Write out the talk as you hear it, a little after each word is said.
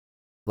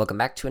Welcome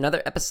back to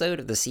another episode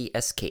of the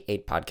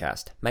CSK8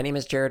 podcast. My name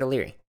is Jared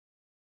O'Leary.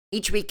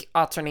 Each week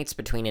alternates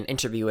between an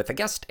interview with a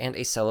guest and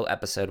a solo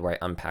episode where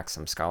I unpack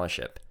some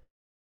scholarship.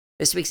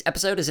 This week's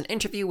episode is an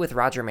interview with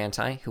Roger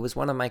Manti, who was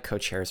one of my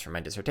co-chairs for my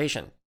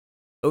dissertation.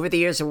 Over the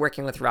years of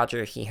working with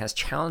Roger, he has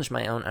challenged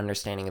my own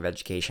understanding of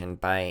education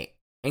by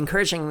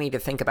encouraging me to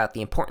think about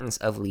the importance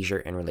of leisure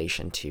in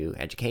relation to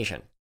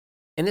education.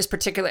 In this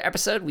particular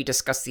episode, we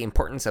discuss the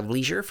importance of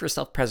leisure for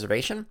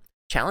self-preservation,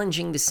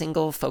 challenging the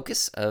single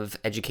focus of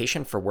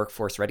education for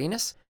workforce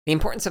readiness, the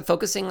importance of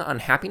focusing on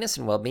happiness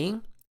and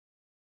well-being,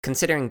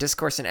 considering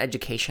discourse in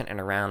education and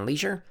around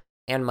leisure,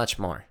 and much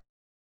more.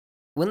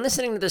 When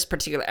listening to this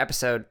particular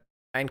episode,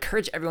 I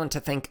encourage everyone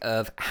to think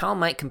of how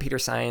might computer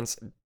science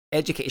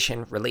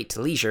education relate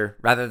to leisure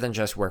rather than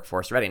just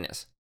workforce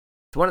readiness.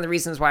 It's one of the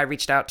reasons why I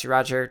reached out to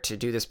Roger to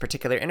do this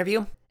particular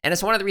interview, and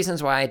it's one of the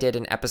reasons why I did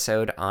an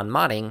episode on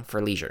modding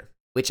for leisure,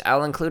 which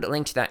I'll include a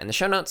link to that in the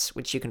show notes,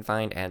 which you can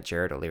find at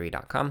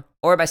jaredoleary.com,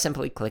 or by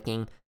simply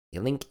clicking the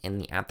link in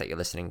the app that you're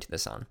listening to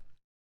this on.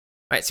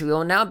 Alright, so we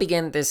will now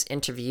begin this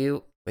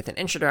interview with an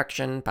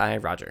introduction by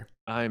Roger.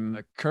 I'm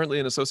currently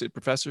an associate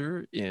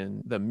professor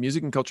in the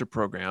Music and Culture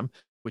program,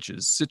 which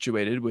is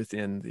situated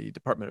within the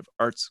Department of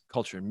Arts,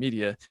 Culture, and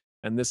Media,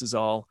 and this is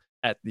all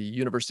at the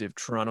University of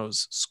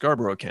Toronto's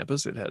Scarborough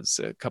campus. It has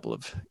a couple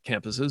of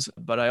campuses,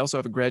 but I also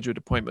have a graduate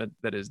appointment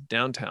that is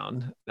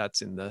downtown.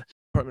 That's in the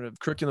Department of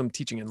Curriculum,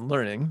 Teaching, and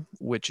Learning,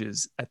 which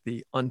is at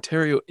the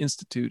Ontario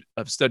Institute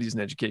of Studies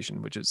and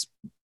Education, which is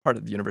part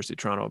of the University of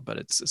Toronto, but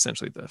it's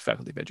essentially the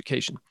Faculty of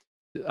Education.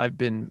 I've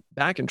been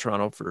back in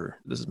Toronto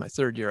this is my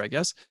third year, I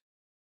guess.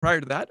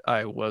 Prior to that,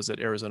 I was at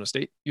Arizona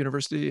State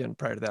University, and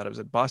prior to that, I was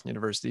at Boston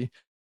University.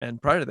 And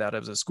prior to that, I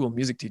was a school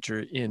music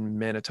teacher in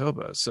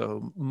Manitoba.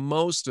 So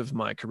most of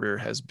my career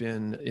has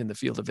been in the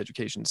field of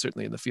education,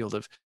 certainly in the field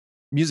of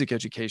music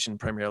education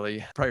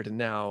primarily, prior to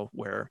now,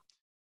 where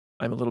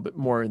I'm a little bit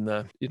more in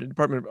the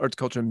Department of Arts,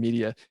 Culture, and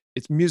Media.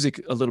 It's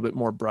music a little bit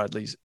more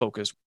broadly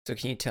focused. So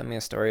can you tell me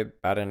a story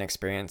about an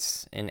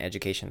experience in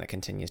education that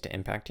continues to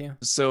impact you?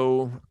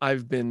 So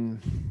I've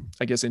been,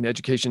 I guess, in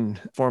education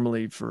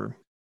formally for,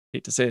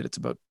 hate to say it, it's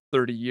about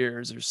 30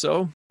 years or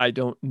so. I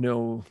don't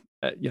know,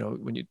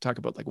 when you talk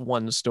about like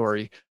one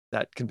story,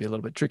 that can be a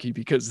little bit tricky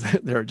because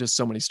there are just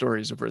so many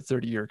stories over a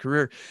 30-year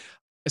career.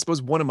 I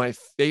suppose one of my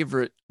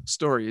favorite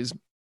stories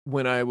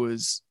when I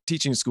was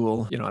teaching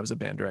school, I was a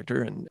band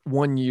director, and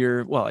 1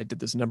 year, well, I did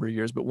this a number of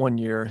years, but 1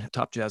 year,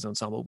 Top Jazz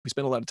Ensemble, we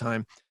spent a lot of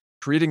time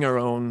creating our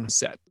own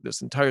set.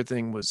 This entire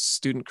thing was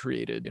student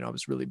created. I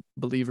was really a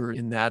believer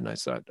in that. And I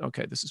thought,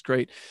 okay, this is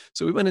great.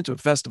 So we went into a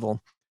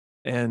festival,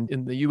 and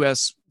in the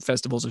US,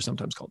 festivals are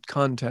sometimes called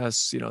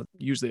contests,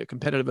 usually a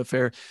competitive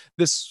affair.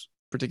 This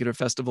particular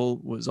festival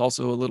was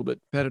also a little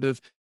bit competitive.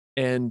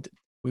 And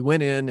we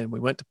went in and we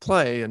went to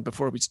play. And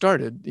before we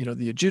started,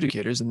 the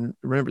adjudicators, and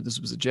remember,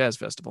 this was a jazz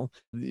festival,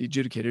 the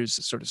adjudicators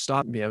sort of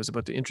stopped me. I was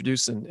about to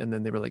introduce, and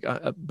then they were like,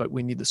 but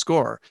we need the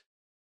score.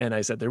 And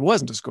I said, there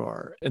wasn't a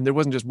score. And there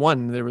wasn't just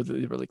one. There were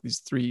like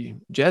these three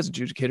jazz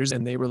adjudicators.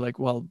 And they were like,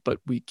 well, but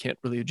we can't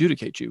really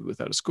adjudicate you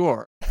without a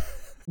score.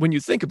 When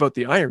you think about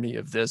the irony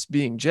of this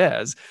being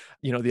jazz,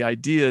 the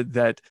idea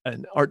that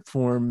an art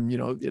form,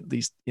 at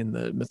least in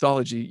the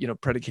mythology,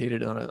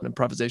 predicated on an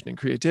improvisation and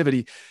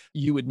creativity,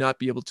 you would not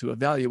be able to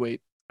evaluate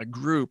a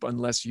group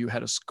unless you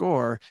had a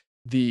score.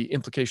 The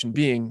implication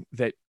being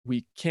that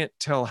we can't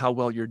tell how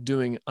well you're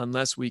doing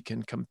unless we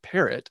can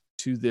compare it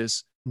to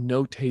this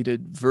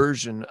notated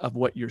version of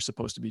what you're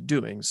supposed to be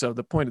doing. So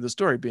the point of the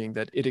story being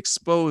that it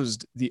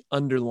exposed the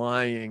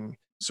underlying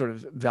sort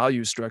of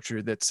value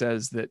structure that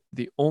says that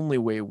the only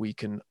way we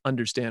can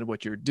understand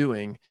what you're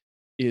doing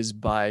is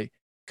by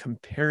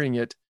comparing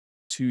it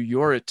to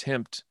your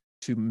attempt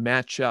to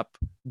match up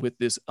with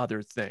this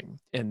other thing.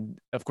 And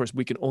of course,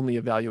 we can only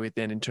evaluate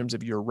then in terms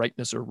of your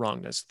rightness or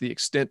wrongness, the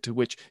extent to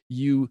which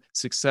you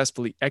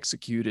successfully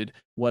executed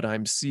what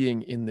I'm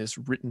seeing in this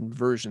written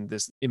version,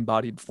 this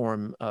embodied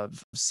form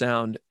of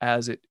sound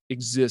as it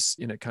exists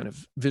in a kind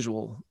of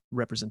visual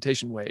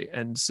representation way.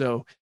 And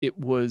so it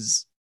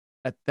was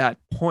at that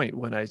point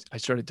when I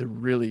started to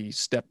really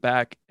step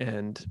back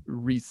and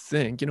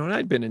rethink, and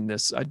I'd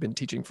been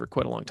teaching for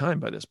quite a long time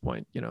by this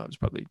point, I was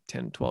probably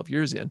 10, 12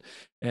 years in.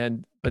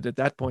 But at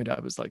that point I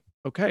was like,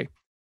 okay,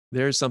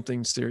 there's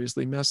something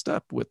seriously messed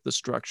up with the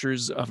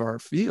structures of our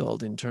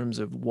field in terms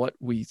of what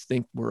we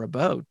think we're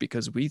about,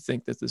 because we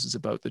think that this is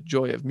about the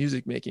joy of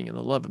music making and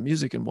the love of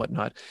music and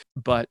whatnot.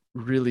 But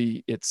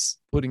really it's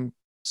putting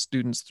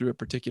students through a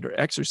particular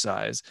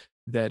exercise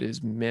that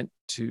is meant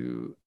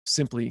to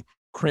simply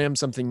cram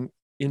something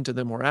into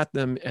them or at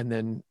them and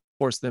then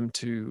force them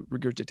to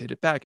regurgitate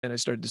it back. And I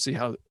started to see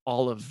how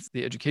all of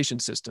the education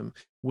system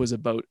was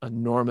about a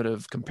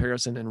normative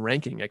comparison and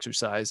ranking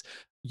exercise,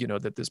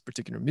 that this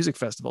particular music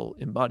festival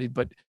embodied.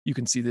 But you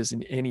can see this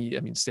in any,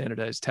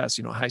 standardized tests,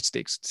 high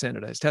stakes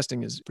standardized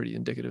testing is pretty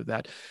indicative of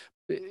that.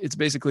 It's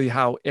basically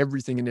how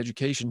everything in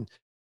education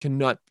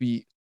cannot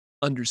be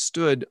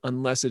understood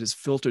unless it is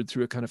filtered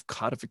through a kind of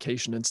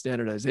codification and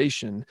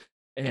standardization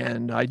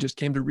And I just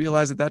came to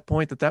realize at that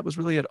point that that was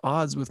really at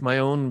odds with my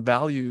own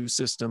value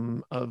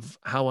system of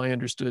how I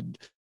understood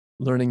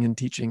learning and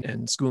teaching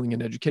and schooling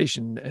and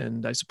education.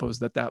 And I suppose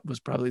that that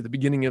was probably the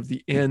beginning of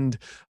the end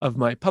of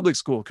my public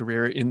school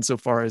career,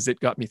 insofar as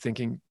it got me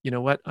thinking, you know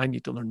what, I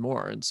need to learn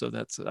more. And so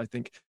that's, I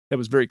think that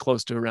was very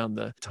close to around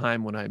the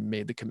time when I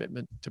made the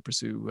commitment to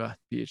pursue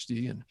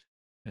PhD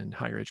and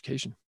higher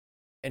education.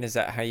 And is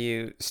that how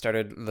you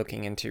started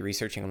looking into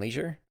researching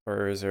leisure,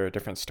 or is there a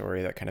different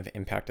story that kind of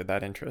impacted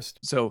that interest?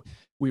 So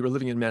we were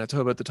living in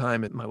Manitoba at the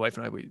time, and my wife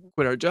and I, we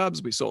quit our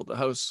jobs, we sold the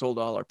house, sold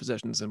all our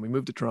possessions, and we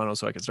moved to Toronto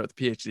so I could start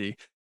the PhD.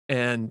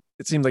 And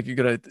it seemed like a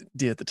good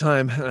idea at the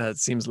time. It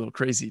seems a little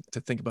crazy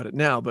to think about it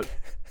now, but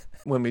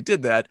when we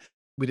did that,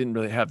 we didn't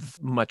really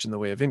have much in the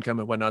way of income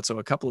and whatnot. So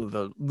a couple of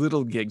the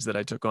little gigs that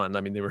I took on,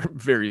 I mean, they were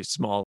very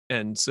small.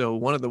 And so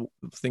one of the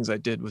things I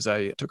did was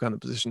I took on the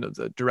position of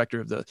the director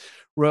of the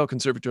Royal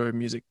Conservatory of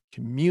Music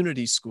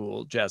Community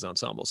School Jazz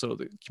Ensemble. So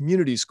the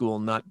community school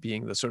not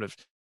being the sort of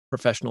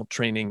professional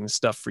training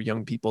stuff for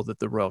young people that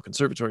the Royal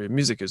Conservatory of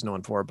Music is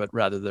known for, but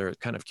rather their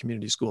kind of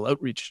community school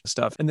outreach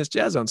stuff. And this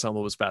jazz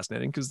ensemble was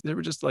fascinating because they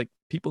were just like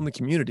people in the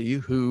community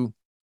who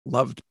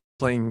loved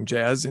playing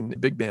jazz in a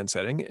big band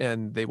setting,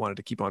 and they wanted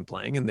to keep on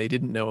playing, and they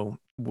didn't know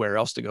where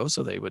else to go,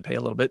 so they would pay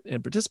a little bit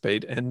and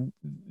participate. And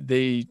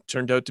they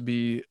turned out to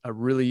be a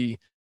really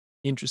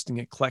interesting,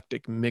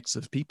 eclectic mix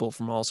of people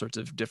from all sorts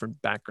of different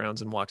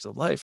backgrounds and walks of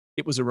life.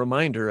 It was a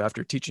reminder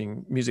after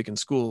teaching music in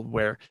school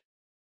where,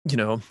 you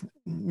know,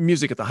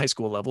 music at the high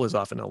school level is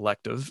often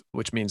elective,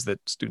 which means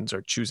that students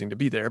are choosing to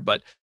be there,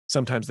 but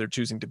sometimes they're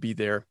choosing to be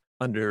there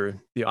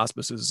under the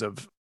auspices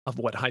of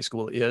what high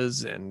school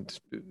is and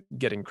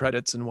getting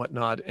credits and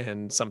whatnot.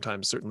 And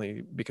sometimes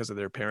certainly because of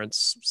their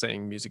parents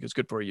saying music is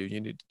good for you,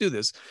 you need to do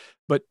this.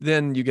 But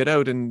then you get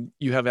out and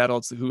you have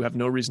adults who have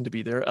no reason to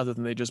be there other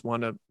than they just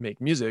want to make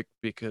music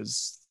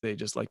because they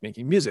just like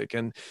making music.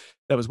 And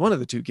that was one of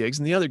the two gigs.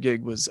 And the other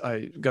gig was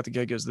I got the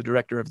gig as the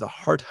director of the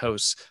Hart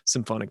House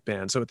Symphonic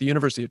Band. So at the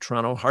University of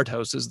Toronto, Hart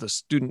House is the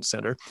student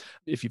center.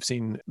 If you've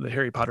seen the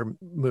Harry Potter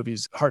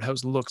movies, Hart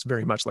House looks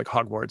very much like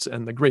Hogwarts.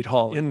 And the Great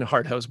Hall in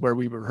Hart House, where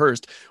we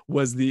rehearsed,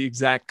 was the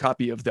exact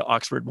copy of the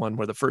Oxford one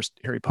where the first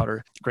Harry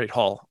Potter Great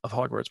Hall of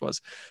Hogwarts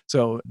was.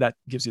 So that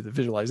gives you the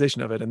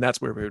visualization of it. And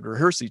that's where we would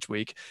rehearse each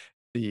week.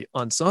 The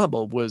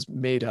ensemble was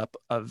made up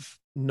of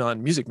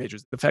non-music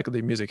majors. The Faculty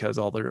of Music has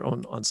all their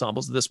own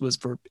ensembles. This was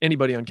for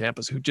anybody on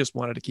campus who just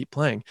wanted to keep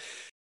playing.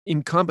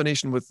 In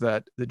combination with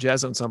that, the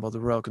jazz ensemble of the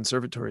Royal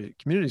Conservatory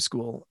Community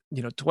School,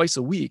 you know, twice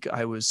a week,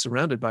 I was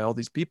surrounded by all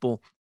these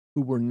people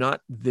who were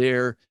not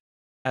there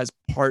as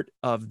part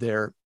of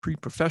their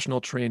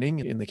pre-professional training,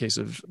 in the case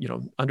of, you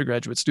know,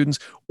 undergraduate students,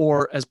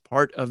 or as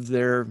part of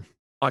their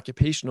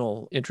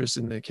occupational interests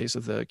in the case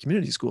of the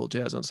community school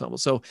jazz ensemble.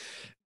 So,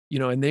 you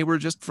know, and they were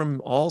just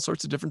from all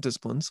sorts of different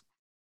disciplines.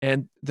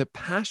 And the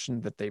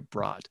passion that they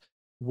brought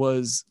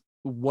was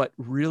what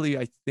really,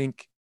 I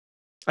think,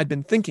 I'd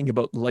been thinking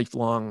about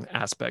lifelong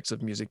aspects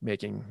of music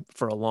making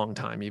for a long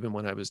time, even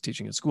when I was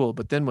teaching in school.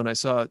 But then when I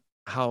saw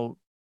how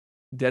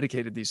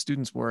dedicated these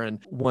students were,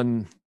 and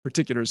one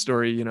particular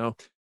story, you know,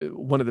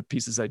 one of the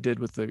pieces I did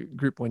with the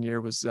group one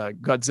year was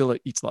Godzilla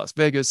Eats Las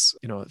Vegas,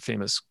 you know, a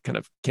famous kind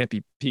of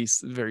campy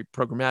piece, very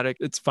programmatic.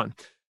 It's fun.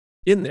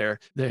 In there,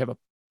 they have a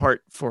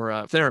part for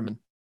theremin.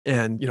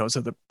 And, you know,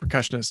 so the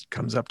percussionist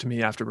comes up to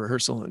me after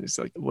rehearsal and he's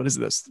like, what is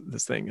this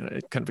thing? And I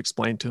kind of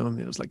explained to him.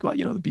 And it was like, well,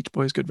 you know, the Beach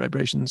Boys, Good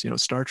Vibrations, you know,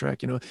 Star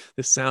Trek, you know,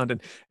 this sound.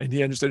 And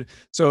he understood.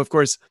 So, of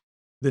course,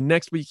 the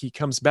next week he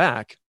comes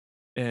back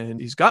and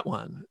he's got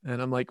one.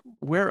 And I'm like,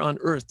 where on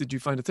earth did you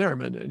find a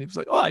theremin? And he was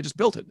like, oh, I just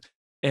built it.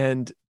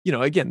 And, you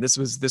know, again, this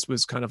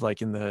was kind of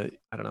like in the,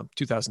 I don't know,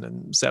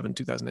 2007,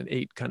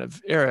 2008 kind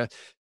of era.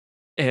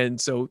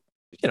 And so,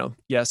 you know,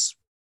 yes,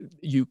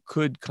 you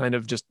could kind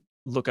of just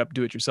look up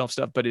do-it-yourself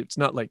stuff, but it's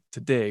not like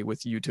today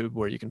with YouTube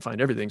where you can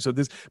find everything. So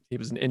he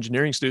was an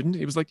engineering student.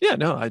 He was like, yeah,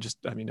 no, I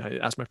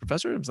asked my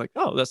professor and I was like,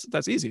 oh,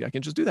 that's easy. I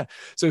can just do that.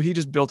 So he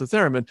just built a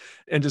theremin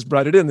and just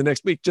brought it in the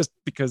next week just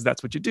because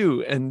that's what you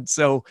do. And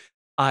so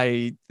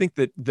I think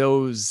that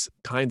those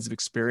kinds of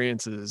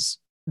experiences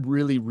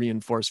really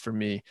reinforce for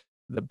me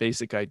the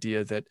basic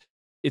idea that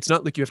it's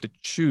not like you have to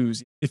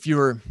choose. If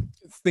you're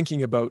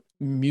thinking about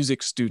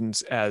music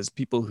students as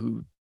people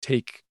who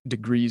take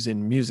degrees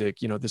in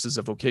music, you know, this is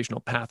a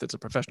vocational path, it's a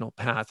professional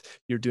path,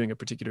 you're doing a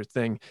particular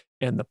thing.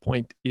 And the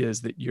point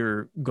is that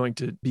you're going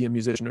to be a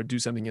musician or do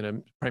something in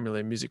a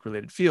primarily music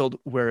related field.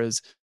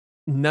 Whereas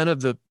none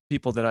of the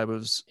people that I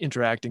was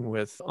interacting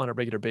with on a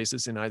regular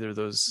basis in either of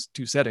those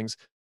two settings,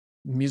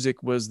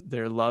 music was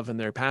their love and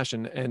their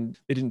passion. And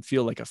they didn't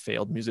feel like a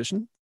failed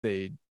musician.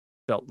 They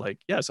felt like,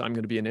 yes, I'm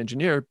going to be an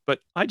engineer, but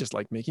I just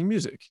like making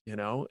music, you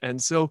know? And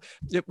so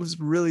it was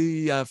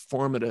really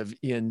formative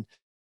in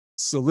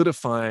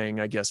solidifying,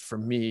 I guess, for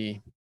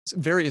me,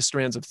 various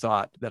strands of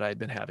thought that I'd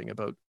been having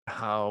about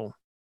how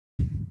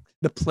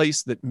the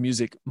place that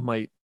music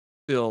might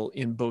fill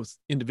in both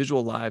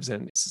individual lives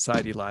and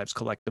society lives,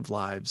 collective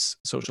lives,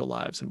 social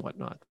lives, and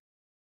whatnot.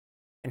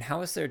 And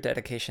how is their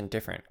dedication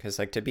different? Because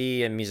like to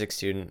be a music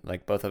student,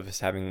 like both of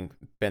us having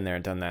been there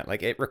and done that,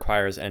 like it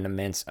requires an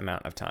immense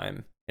amount of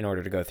time in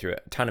order to go through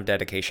a ton of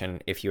dedication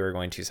if you are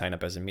going to sign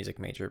up as a music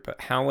major. But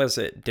how is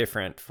it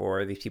different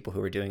for these people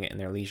who are doing it in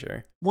their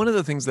leisure? One of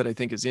the things that I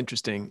think is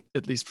interesting,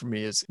 at least for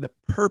me, is the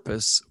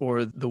purpose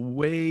or the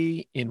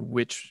way in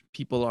which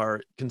people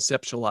are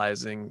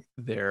conceptualizing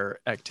their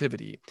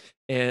activity.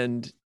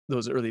 And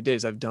those early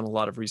days, I've done a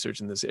lot of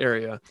research in this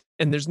area,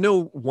 and there's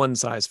no one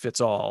size fits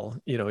all,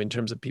 in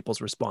terms of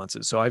people's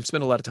responses. So I've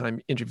spent a lot of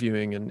time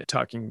interviewing and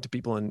talking to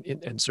people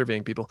and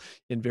surveying people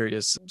in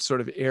various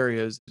sort of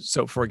areas.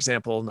 So, for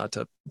example, not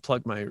to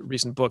plug my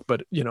recent book,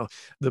 but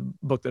the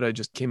book that I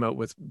just came out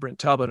with, Brent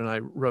Talbot and I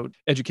wrote,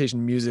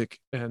 Education, Music,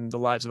 and the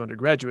Lives of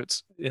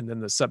Undergraduates, and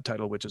then the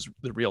subtitle, which is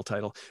the real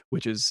title,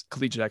 which is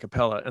Collegiate a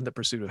Cappella and the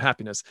Pursuit of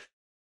Happiness.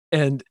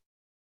 And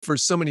for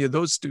so many of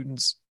those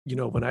students,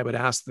 when I would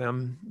ask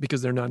them,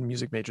 because they're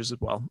non-music majors as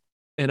well,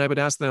 and I would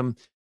ask them,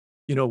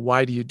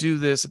 why do you do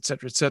this, et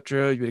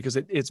cetera, because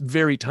it's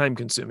very time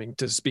consuming,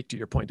 to speak to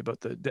your point about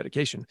the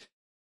dedication.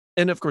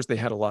 And of course, they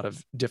had a lot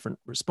of different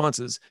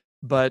responses,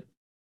 but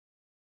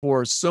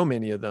for so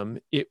many of them,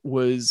 it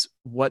was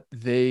what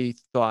they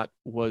thought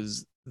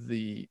was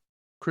the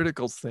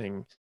critical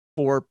thing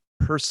for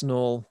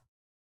personal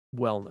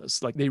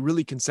wellness. Like they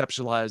really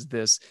conceptualized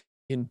this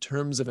in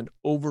terms of an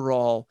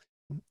overall,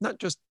 not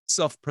just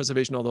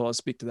self-preservation, although I'll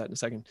speak to that in a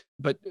second,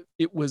 but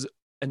it was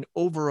an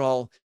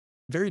overall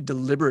very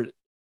deliberate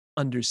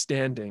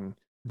understanding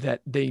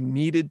that they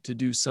needed to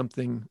do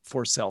something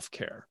for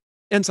self-care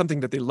and something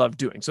that they loved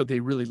doing. So they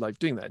really liked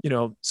doing that.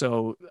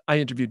 So I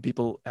interviewed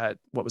people at,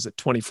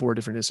 24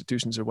 different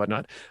institutions or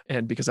whatnot.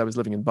 And because I was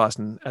living in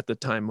Boston at the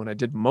time when I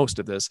did most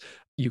of this,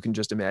 you can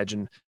just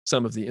imagine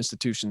some of the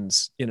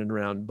institutions in and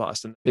around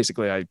Boston.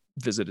 Basically, I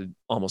visited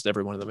almost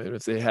every one of them.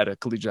 If they had a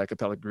collegiate a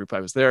cappella group, I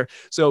was there.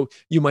 So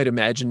you might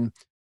imagine,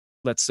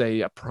 let's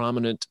say, a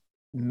prominent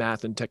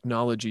math and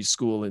technology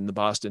school in the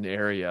Boston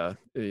area,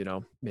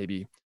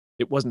 maybe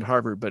it wasn't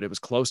Harvard, but it was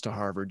close to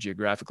Harvard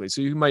geographically. So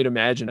you might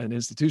imagine an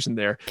institution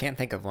there. Can't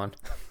think of one.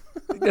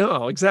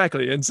 No,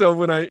 exactly. And so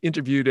when I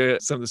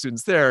interviewed some of the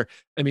students there,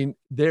 I mean,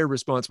 their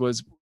response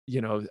was,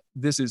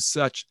 this is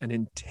such an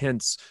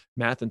intense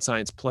math and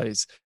science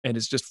place, and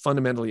it's just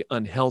fundamentally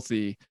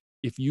unhealthy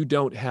if you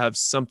don't have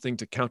something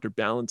to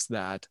counterbalance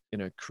that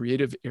in a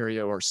creative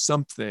area or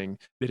something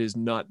that is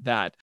not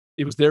that.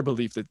 It was their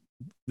belief that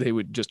they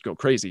would just go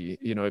crazy,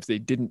 if they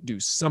didn't do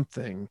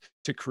something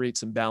to create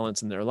some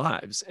balance in their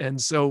lives. And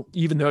so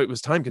even though it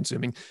was time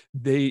consuming,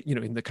 they,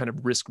 in the kind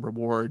of risk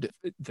reward,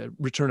 the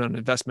return on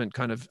investment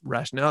kind of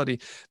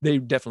rationality, they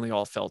definitely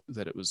all felt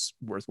that it was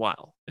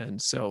worthwhile. And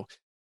so,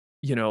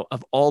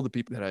 of all the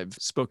people that I've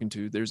spoken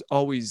to, there's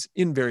always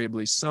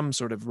invariably some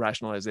sort of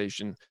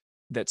rationalization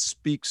that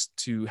speaks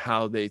to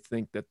how they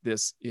think that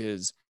this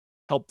is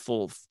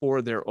helpful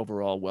for their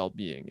overall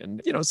well-being.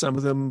 And, some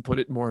of them put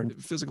it more in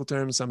physical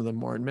terms, some of them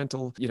more in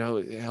mental,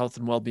 health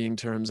and well-being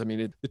terms. I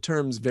mean, the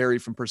terms vary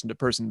from person to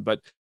person,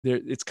 but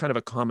it's kind of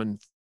a common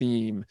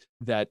theme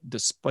that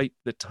despite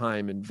the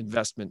time and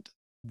investment,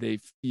 they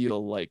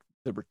feel like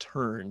the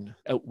return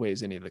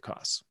outweighs any of the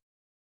costs.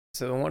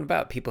 So what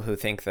about people who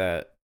think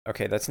that,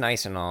 okay, that's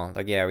nice and all,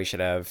 like, yeah, we should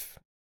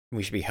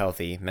be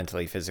healthy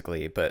mentally,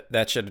 physically, but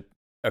that should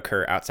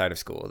occur outside of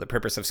school. The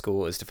purpose of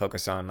school is to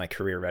focus on like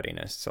career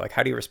readiness. So like,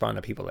 how do you respond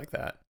to people like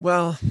that?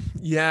 Well,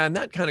 yeah, and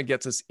that kind of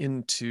gets us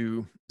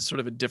into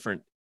sort of a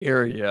different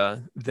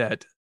area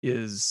that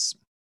is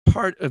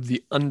part of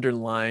the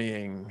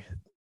underlying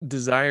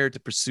desire to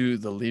pursue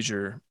the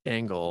leisure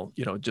angle,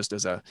 just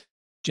as a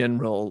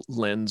general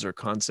lens or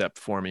concept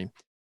for me,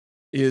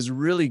 is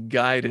really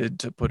guided,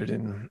 to put it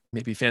in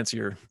maybe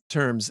fancier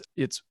terms.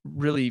 It's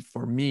really,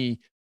 for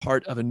me,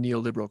 part of a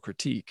neoliberal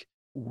critique,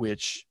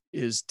 which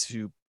is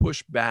to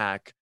push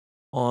back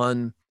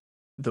on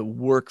the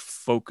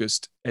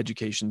work-focused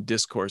education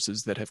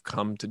discourses that have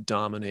come to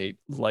dominate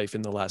life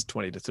in the last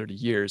 20 to 30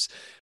 years.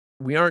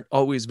 We aren't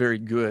always very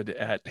good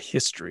at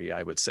history,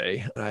 I would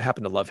say. I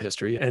happen to love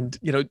history. And,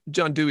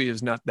 John Dewey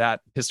is not that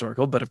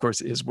historical, but of course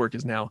his work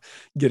is now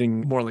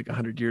getting more like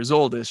 100 years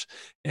oldish.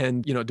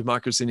 And,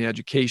 Democracy in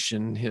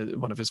Education,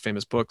 one of his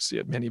famous books, he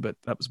had many, but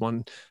that was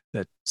one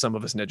that some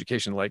of us in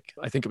education, like,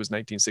 I think it was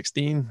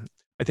 1916.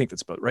 I think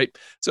that's about right.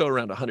 So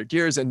around 100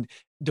 years. And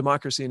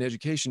Democracy in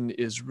Education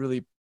is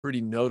really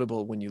pretty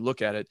notable when you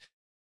look at it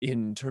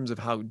in terms of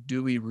how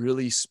Dewey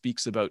really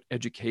speaks about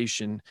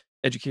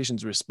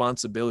education's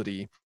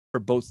responsibility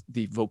for both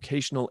the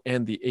vocational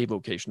and the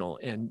avocational.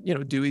 And,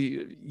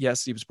 Dewey,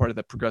 yes, he was part of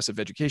the progressive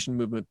education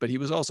movement, but he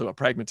was also a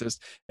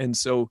pragmatist. And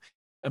so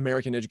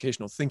American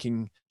educational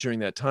thinking during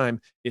that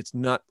time, it's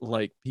not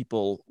like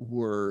people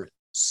were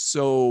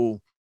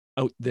so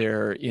out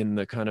there in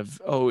the kind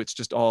of, oh, it's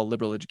just all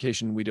liberal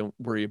education, we don't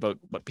worry about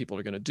what people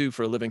are going to do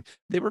for a living.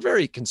 They were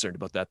very concerned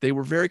about that. They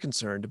were very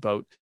concerned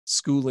about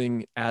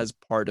schooling as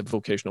part of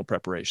vocational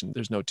preparation.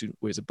 There's no two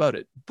ways about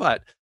it.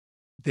 But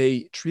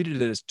they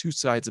treated it as two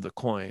sides of the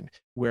coin,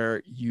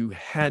 where you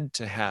had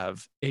to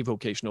have a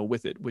vocational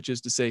with it, which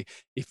is to say,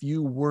 if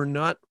you were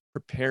not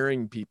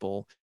preparing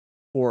people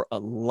for a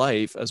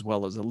life as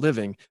well as a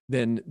living,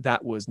 then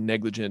that was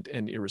negligent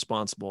and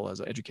irresponsible as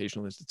an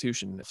educational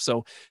institution.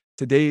 So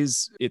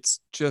it's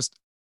just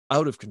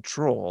out of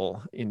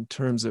control in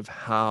terms of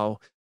how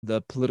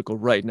the political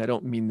right, and I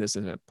don't mean this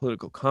in a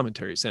political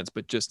commentary sense,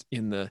 but just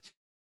because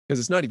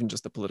it's not even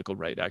just the political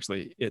right,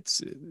 actually,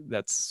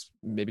 that's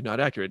maybe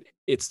not accurate.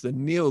 It's the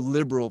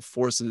neoliberal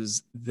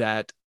forces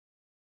that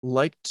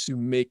like to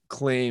make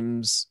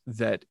claims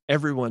that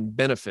everyone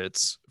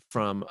benefits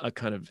from a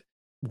kind of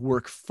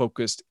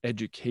work-focused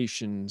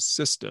education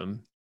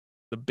system,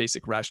 the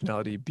basic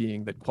rationality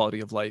being that quality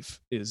of life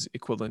is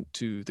equivalent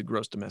to the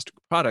gross domestic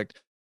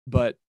product.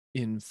 But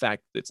in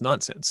fact, it's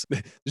nonsense.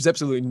 There's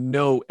absolutely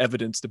no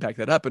evidence to back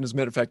that up. And as a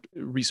matter of fact,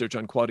 research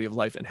on quality of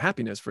life and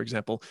happiness, for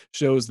example,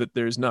 shows that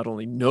there's not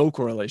only no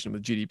correlation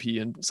with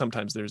GDP, and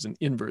sometimes there's an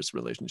inverse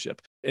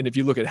relationship. And if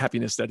you look at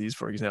happiness studies,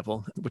 for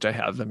example, which I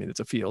have, I mean, it's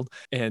a field.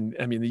 And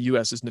I mean, the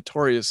US is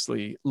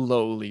notoriously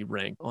lowly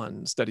ranked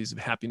on studies of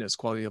happiness,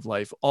 quality of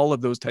life, all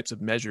of those types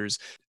of measures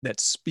that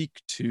speak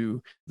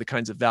to the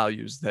kinds of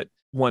values that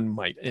one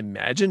might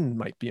imagine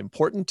might be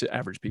important to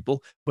average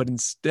people, but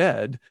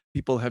instead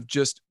people have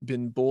just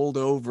been bowled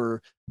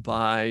over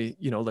by,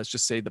 let's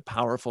just say the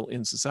powerful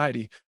in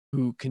society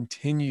who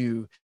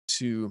continue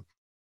to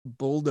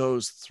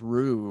bulldoze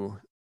through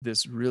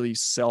this really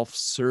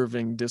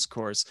self-serving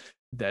discourse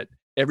that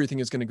everything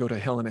is going to go to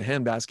hell in a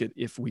handbasket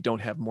if we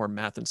don't have more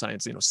math and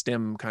science,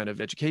 STEM kind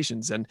of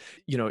educations. And,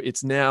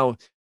 it's now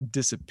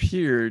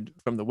disappeared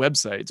from the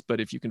websites, but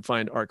if you can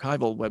find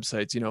archival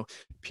websites,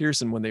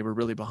 Pearson, when they were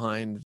really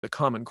behind the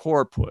Common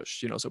Core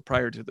push, so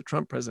prior to the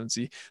Trump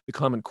presidency, the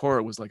Common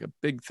Core was like a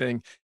big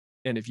thing.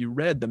 And if you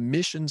read the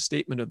mission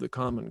statement of the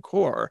Common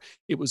Core,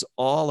 it was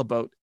all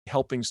about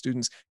helping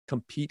students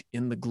compete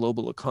in the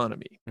global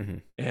economy. Mm-hmm.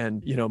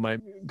 And, my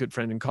good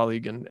friend and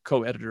colleague and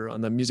co-editor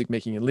on the Music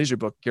Making and Leisure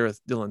book, Gareth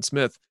Dillon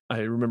Smith, I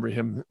remember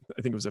him,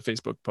 I think it was a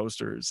Facebook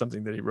post or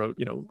something that he wrote,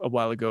 a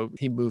while ago.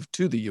 He moved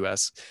to the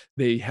US.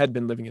 They had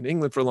been living in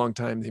England for a long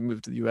time. They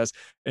moved to the US.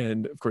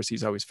 And of course,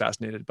 he's always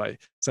fascinated by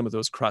some of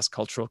those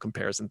cross-cultural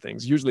comparison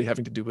things, usually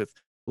having to do with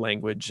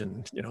language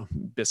and,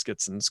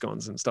 biscuits and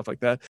scones and stuff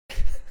like that.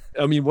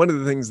 I mean, one of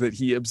the things that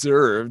he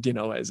observed,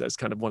 as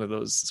kind of one of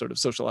those sort of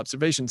social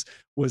observations,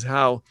 was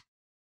how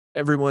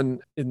everyone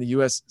in the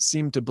US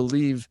seemed to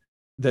believe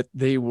that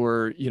they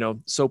were,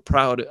 so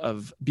proud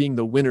of being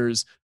the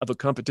winners of a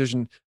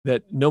competition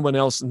that no one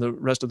else in the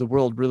rest of the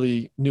world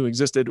really knew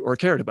existed or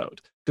cared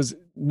about. Because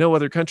no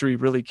other country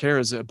really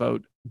cares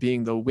about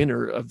being the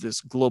winner of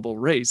this global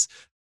race.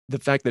 The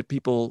fact that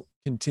people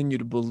continue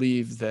to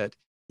believe that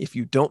if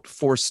you don't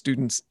force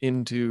students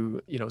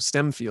into,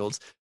 STEM fields,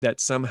 that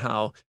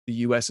somehow the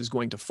US is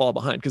going to fall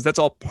behind, because that's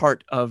all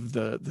part of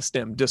the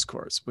STEM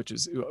discourse, which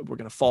is we're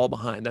going to fall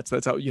behind.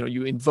 That's how,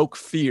 you invoke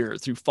fear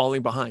through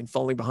falling behind,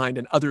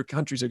 and other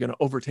countries are going to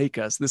overtake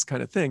us, this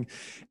kind of thing.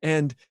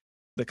 And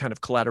the kind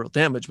of collateral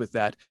damage with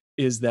that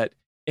is that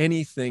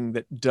anything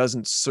that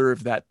doesn't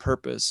serve that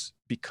purpose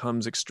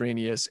becomes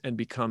extraneous and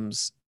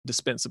becomes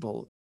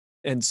dispensable.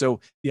 And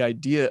so the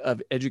idea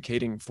of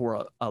educating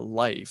for a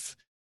life,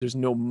 there's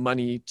no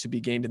money to be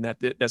gained in that.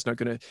 That's not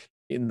going to,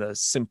 in the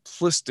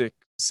simplistic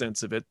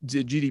sense of it,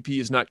 the GDP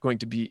is not going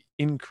to be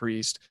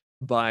increased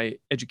by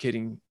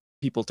educating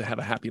people to have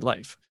a happy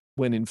life.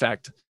 When in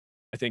fact,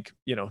 I think,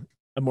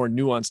 a more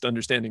nuanced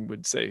understanding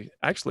would say,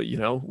 actually,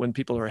 when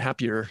people are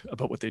happier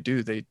about what they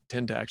do, they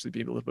tend to actually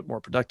be a little bit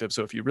more productive.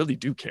 So if you really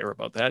do care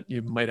about that,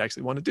 you might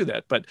actually want to do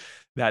that. But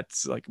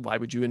that's like, why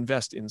would you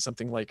invest in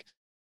something like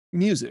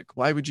music?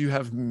 Why would you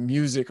have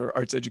music or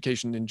arts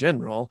education in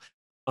general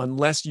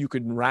unless you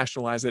could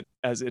rationalize it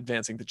as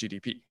advancing the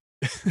GDP?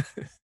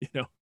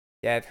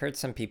 Yeah, I've heard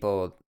some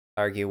people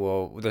argue,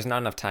 well, there's not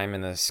enough time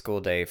in the school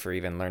day for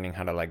even learning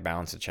how to like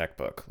balance a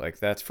checkbook. Like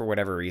that's, for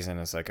whatever reason,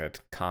 is like a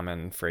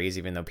common phrase,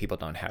 even though people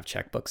don't have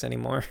checkbooks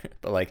anymore.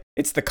 But like,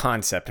 it's the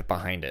concept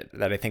behind it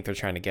that I think they're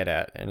trying to get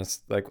at. And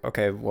it's like,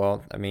 okay,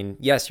 well, I mean,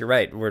 yes, you're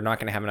right. We're not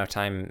going to have enough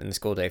time in the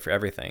school day for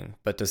everything.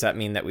 But does that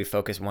mean that we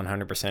focus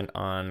 100%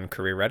 on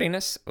career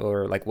readiness?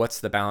 Or like,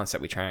 what's the balance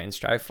that we try and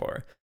strive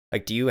for?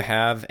 Like, do you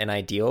have an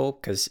ideal?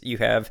 Because you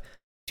have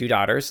 2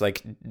 daughters.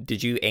 Like,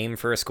 did you aim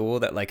for a school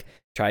that like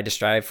tried to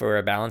strive for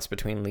a balance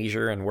between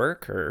leisure and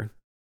work, or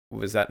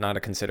was that not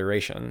a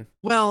consideration?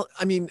 Well,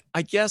 I mean,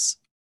 I guess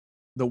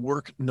the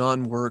work,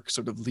 non-work,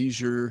 sort of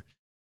leisure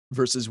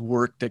versus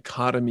work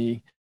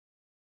dichotomy,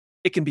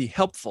 it can be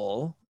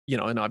helpful,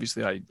 and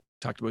obviously I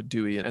talked about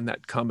Dewey and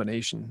that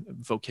combination of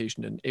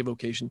vocation and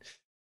avocation,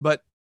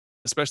 but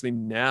especially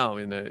now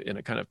in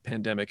a kind of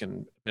pandemic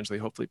and eventually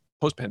hopefully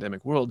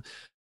post-pandemic world,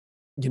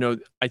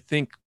 I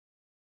think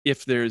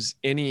if there's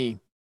any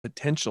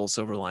potential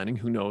silver lining,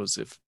 who knows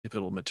if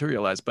it'll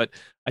materialize, but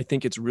I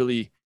think it's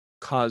really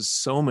caused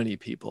so many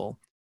people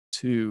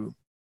to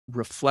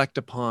reflect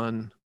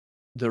upon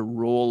the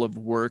role of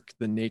work,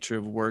 the nature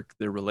of work,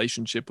 their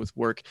relationship with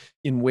work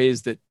in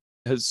ways that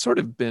has sort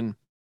of been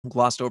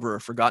glossed over or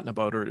forgotten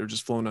about, or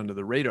just flown under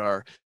the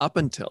radar up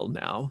until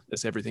now,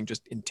 as everything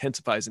just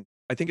intensifies. And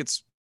I think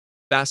it's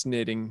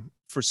fascinating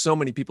for so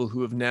many people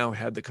who have now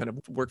had the kind of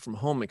work from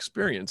home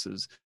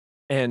experiences,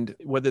 and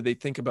whether they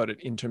think about it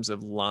in terms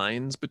of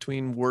lines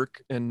between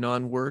work and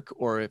non-work,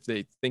 or if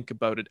they think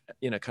about it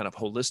in a kind of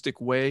holistic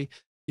way,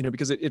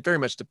 because it very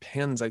much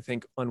depends, I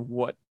think, on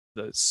what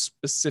the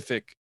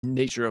specific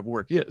nature of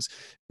work is.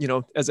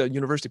 As a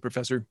university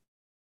professor,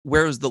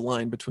 where is the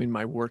line between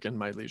my work and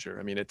my leisure?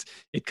 I mean,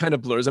 it kind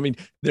of blurs. I mean,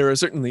 there are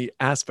certainly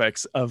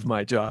aspects of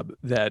my job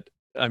that,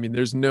 I mean,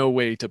 there's no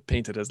way to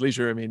paint it as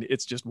leisure. I mean,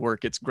 it's just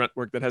work. It's grunt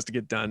work that has to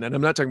get done. And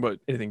I'm not talking about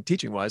anything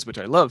teaching wise, which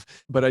I love,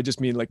 but I just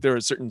mean like there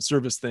are certain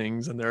service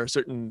things, and there are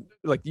certain,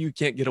 like, you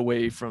can't get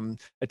away from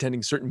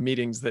attending certain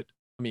meetings that,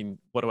 I mean,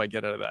 what do I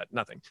get out of that?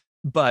 Nothing.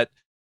 But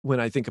when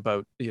I think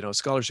about,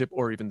 scholarship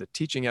or even the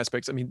teaching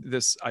aspects, I mean,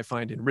 this I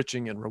find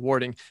enriching and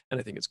rewarding, and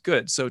I think it's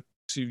good. So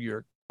to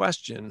your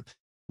question,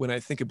 when I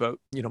think about,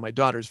 my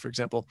daughters, for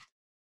example,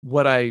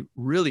 what I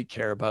really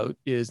care about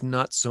is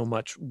not so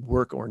much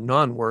work or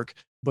non-work,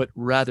 but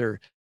rather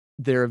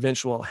their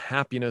eventual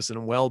happiness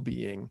and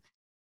well-being.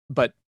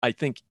 But I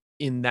think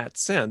in that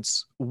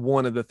sense,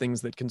 one of the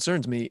things that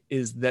concerns me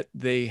is that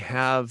they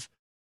have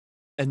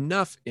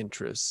enough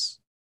interests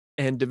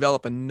and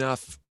develop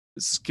enough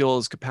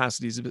skills,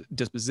 capacities,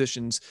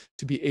 dispositions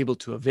to be able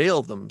to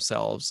avail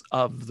themselves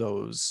of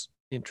those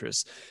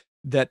interests,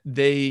 that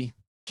they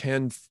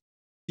can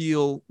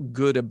feel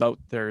good about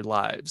their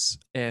lives.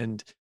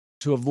 And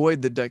to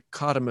avoid the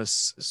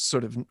dichotomous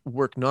sort of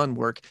work,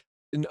 non-work,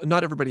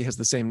 not everybody has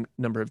the same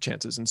number of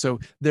chances. And so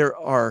there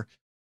are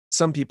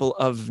some people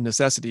of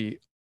necessity,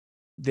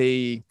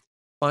 they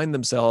find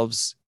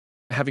themselves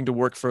having to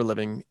work for a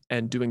living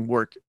and doing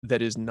work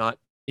that is not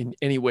in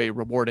any way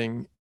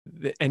rewarding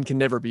and can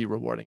never be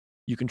rewarding.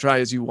 You can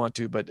try as you want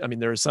to, but I mean,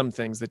 there are some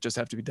things that just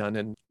have to be done,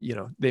 and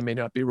they may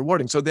not be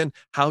rewarding. So then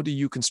how do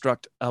you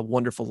construct a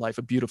wonderful life,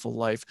 a beautiful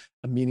life,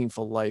 a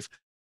meaningful life,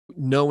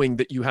 knowing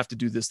that you have to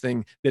do this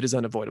thing that is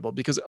unavoidable?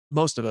 Because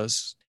most of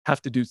us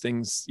have to do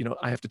things,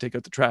 I have to take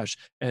out the trash,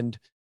 and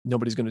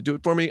nobody's going to do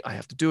it for me. I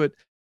have to do it,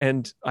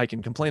 and I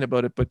can complain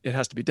about it, but it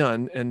has to be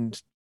done.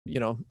 And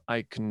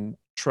I can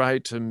try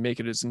to make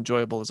it as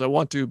enjoyable as I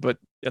want to, but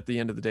at the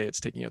end of the day, it's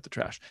taking out the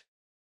trash.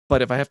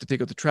 But if I have to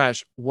take out the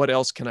trash, what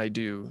else can I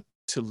do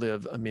to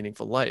live a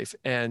meaningful life?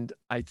 And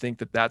I think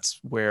that that's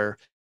where,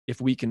 if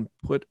we can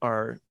put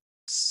our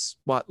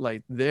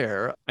spotlight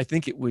there, I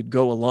think it would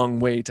go a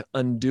long way to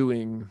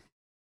undoing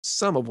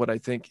some of what I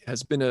think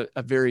has been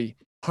a very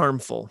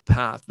harmful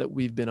path that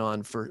we've been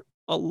on for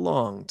a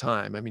long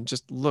time. I mean,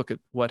 just look at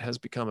what has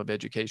become of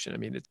education. I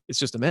mean, it's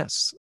just a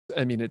mess.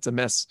 I mean, it's a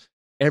mess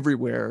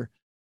everywhere.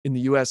 In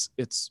the US,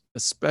 it's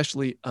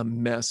especially a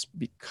mess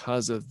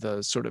because of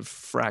the sort of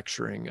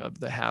fracturing of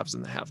the haves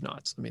and the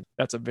have-nots. I mean,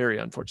 that's a very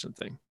unfortunate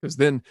thing, because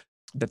then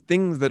the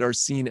things that are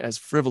seen as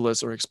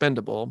frivolous or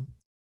expendable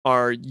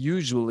are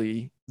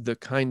usually the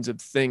kinds of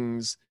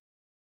things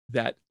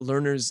that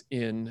learners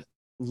in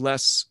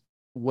less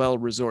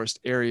well-resourced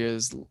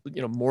areas,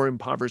 more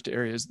impoverished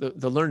areas,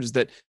 the learners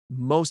that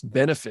most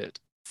benefit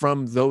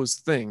from those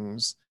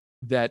things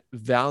that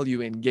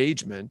value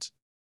engagement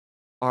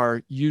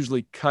are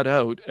usually cut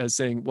out as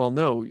saying, well,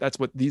 no, that's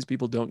what these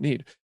people don't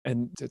need.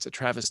 And it's a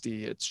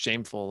travesty, it's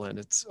shameful, and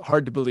it's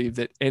hard to believe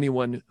that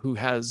anyone who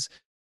has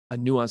a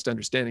nuanced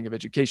understanding of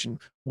education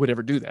would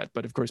ever do that.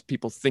 But of course,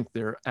 people think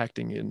they're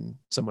acting in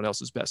someone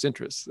else's best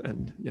interests.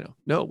 And,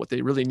 no, what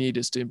they really need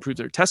is to improve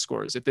their test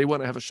scores. If they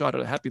want to have a shot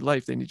at a happy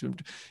life, they need to,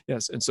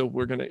 yes. And so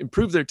we're going to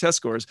improve their test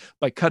scores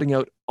by cutting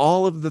out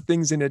all of the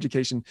things in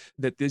education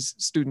that these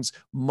students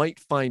might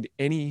find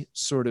any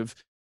sort of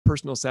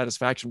personal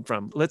satisfaction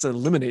from. Let's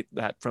eliminate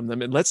that from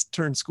them, and let's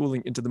turn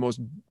schooling into the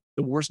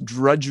worst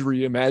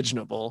drudgery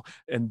imaginable,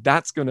 and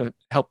that's going to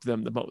help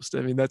them the most.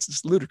 I mean, that's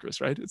just ludicrous,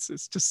 right? It's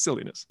just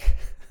silliness.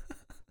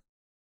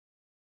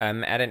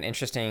 I'm at an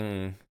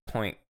interesting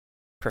point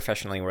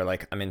professionally where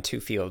I'm in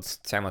two fields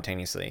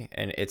simultaneously,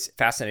 and it's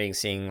fascinating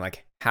seeing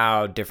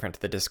how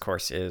different the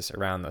discourse is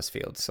around those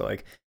fields. So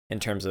in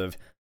terms of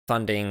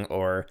funding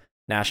or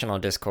national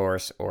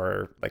discourse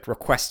or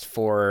requests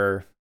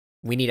for,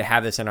 we need to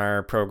have this in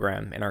our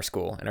program, in our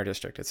school, in our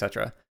district,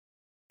 etc.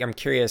 I'm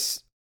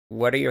curious,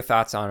 what are your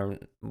thoughts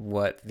on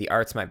what the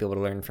arts might be able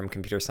to learn from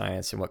computer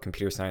science and what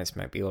computer science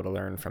might be able to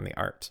learn from the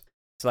arts?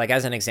 So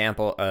as an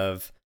example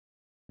of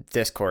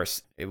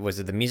discourse, it was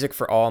the Music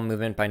for All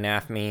movement by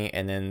NAFME,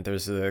 and then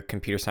there's the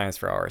Computer Science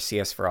for All, or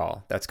CS for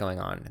All, that's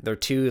going on. They're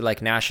two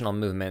national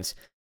movements,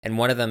 and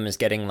one of them is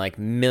getting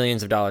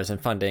millions of dollars in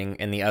funding,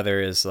 and the other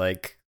is a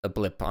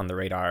blip on the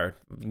radar.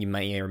 You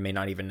may or may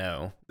not even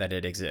know that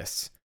it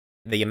exists.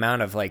 The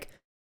amount of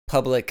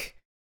public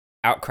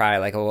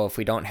outcry, oh, well, if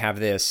we don't have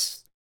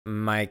this,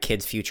 my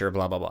kid's future,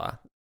 blah blah blah,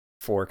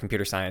 for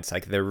computer science,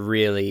 they're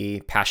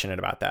really passionate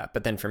about that.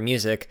 But then for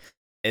music,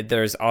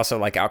 there's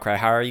also outcry,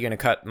 how are you going to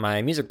cut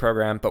my music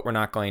program, but we're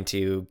not going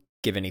to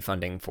give any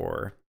funding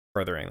for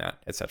furthering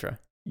that, etc.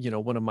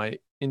 One of my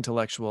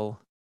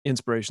intellectual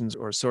inspirations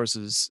or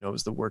sources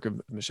was the work of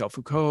Michel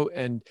Foucault,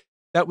 and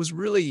That was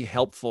really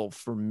helpful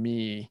for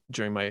me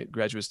during my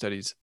graduate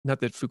studies.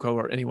 Not that Foucault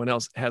or anyone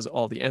else has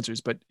all the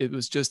answers, but it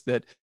was just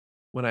that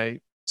when I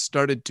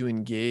started to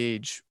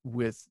engage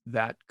with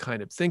that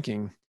kind of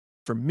thinking,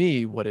 for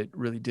me, what it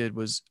really did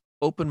was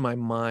open my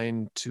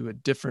mind to a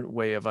different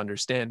way of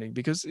understanding.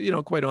 Because,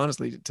 quite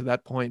honestly, to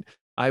that point,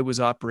 I was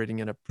operating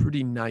in a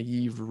pretty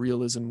naive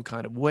realism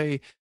kind of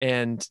way.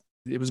 And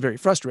it was very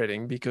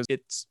frustrating because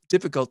it's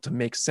difficult to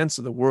make sense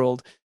of the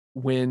world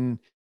when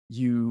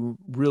you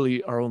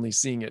really are only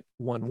seeing it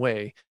one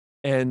way.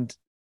 And,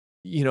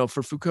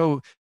 for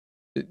Foucault,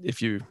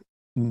 if you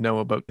know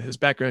about his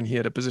background, he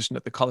had a position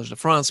at the Collège de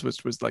France,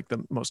 which was like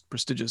the most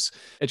prestigious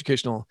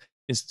educational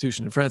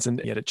institution in France.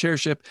 And he had a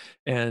chairship,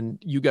 and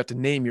you got to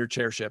name your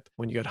chairship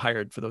when you got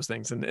hired for those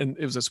things. And it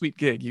was a sweet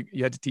gig.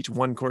 You had to teach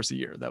one course a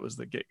year. That was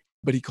the gig.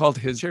 But he called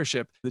his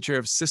chairship the chair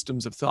of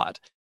systems of thought.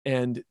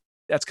 And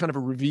that's kind of a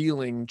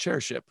revealing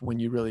chairship when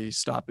you really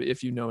stop,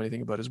 if you know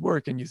anything about his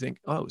work, and you think,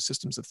 oh,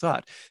 systems of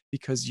thought,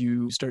 because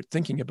you start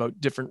thinking about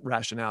different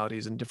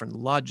rationalities and different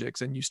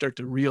logics, and you start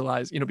to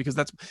realize, because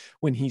that's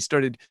when he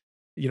started.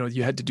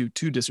 You had to do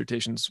two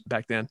dissertations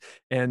back then.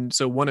 And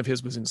so one of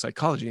his was in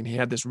psychology, and he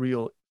had this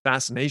real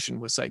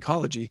fascination with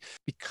psychology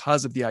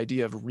because of the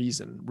idea of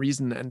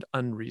reason and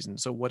unreason.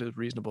 So what is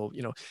reasonable,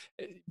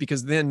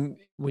 because then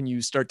when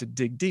you start to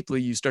dig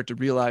deeply, you start to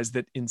realize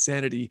that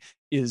insanity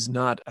is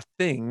not a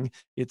thing.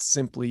 It's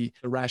simply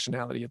a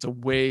rationality. It's a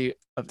way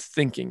of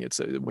thinking. It's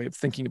a way of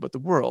thinking about the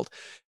world.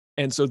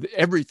 And so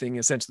everything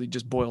essentially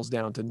just boils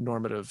down to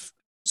normative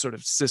sort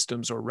of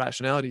systems or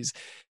rationalities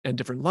and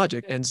different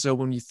logic. And so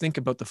when you think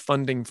about the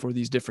funding for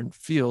these different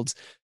fields,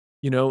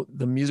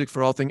 the Music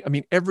for All thing, I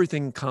mean,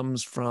 everything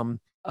comes from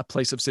a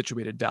place of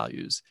situated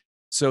values.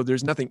 So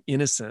there's nothing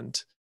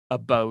innocent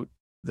about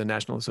the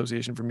National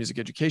Association for Music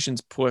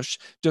Education's push,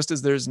 just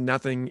as there's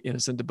nothing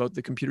innocent about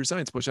the computer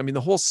science push. I mean, the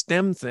whole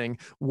STEM thing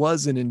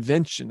was an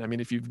invention. I mean,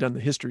 if you've done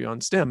the history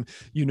on STEM,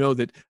 you know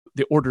that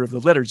the order of the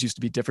letters used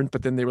to be different,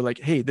 but then they were like,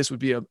 hey, this would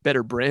be a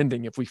better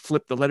branding if we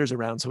flip the letters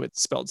around so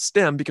it's spelled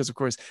STEM, because of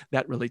course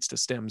that relates to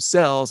stem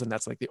cells, and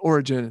that's like the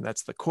origin, and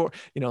that's the core,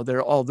 there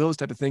are all those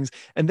type of things.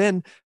 And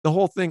then the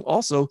whole thing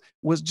also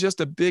was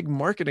just a big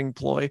marketing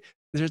ploy.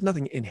 There's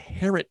nothing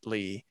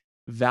inherently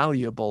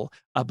valuable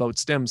about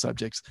STEM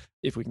subjects,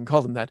 if we can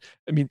call them that.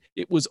 I mean,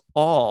 it was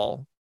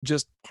all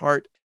just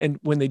part. And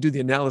when they do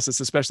the analysis,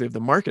 especially of the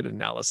market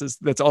analysis,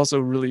 that's also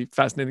really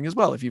fascinating as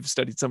well. If you've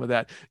studied some of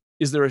that,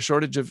 is there a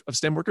shortage of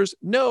STEM workers?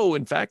 No,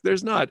 in fact,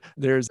 there's not.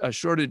 There's a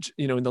shortage,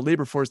 in the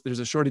labor force, there's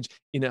a shortage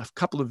in a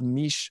couple of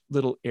niche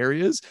little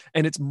areas.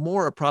 And it's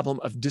more a problem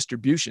of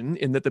distribution,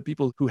 in that the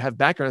people who have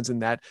backgrounds in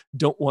that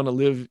don't want to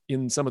live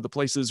in some of the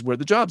places where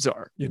the jobs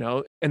are,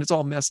 and it's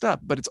all messed up,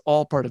 but it's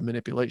all part of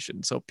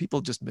manipulation. So people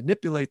just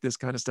manipulate this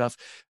kind of stuff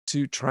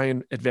to try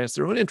and advance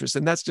their own interests.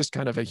 And that's just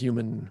kind of a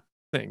human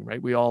thing,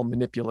 right? We all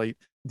manipulate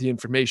the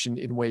information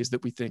in ways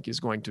that we think is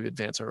going to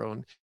advance our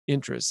own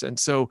interests. And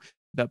so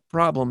the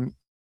problem,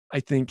 I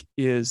think,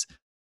 is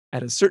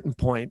at a certain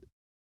point,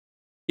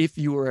 if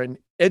you are an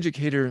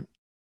educator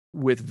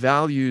with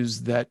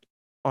values that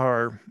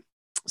are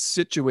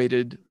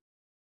situated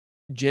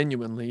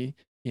genuinely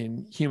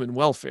in human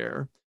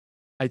welfare,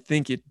 I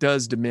think it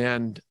does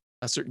demand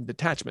a certain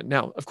detachment.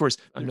 Now, of course,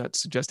 I'm not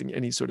suggesting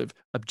any sort of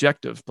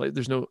objective play.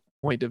 There's no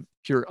point of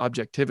pure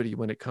objectivity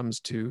when it comes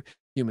to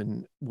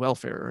human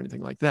welfare or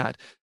anything like that.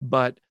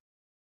 But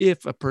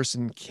if a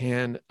person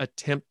can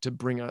attempt to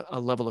bring a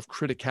level of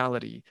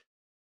criticality,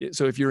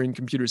 so if you're in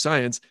computer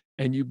science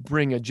and you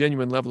bring a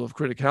genuine level of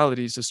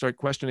criticality to start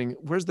questioning,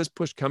 where's this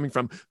push coming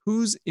from?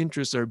 Whose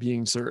interests are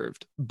being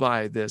served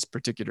by this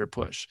particular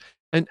push?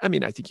 And I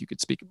mean, I think you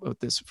could speak about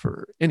this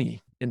for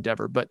any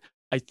endeavor, but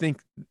I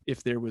think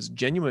if there was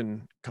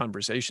genuine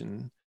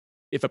conversation,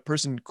 if a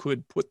person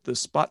could put the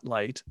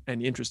spotlight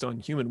and interest on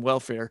human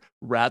welfare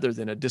rather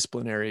than a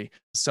disciplinary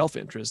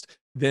self-interest,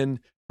 then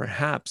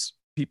perhaps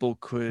people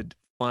could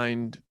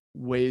find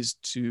ways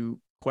to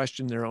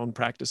question their own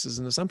practices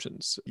and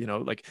assumptions.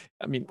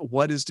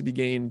 What is to be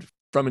gained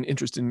from an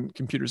interest in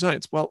computer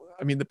science? Well,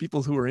 I mean, the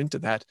people who are into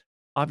that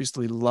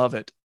obviously love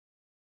it.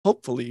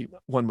 Hopefully,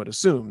 one would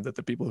assume that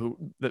the people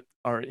that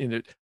are in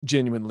it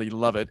genuinely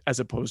love it,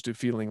 as opposed to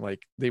feeling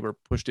like they were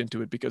pushed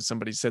into it because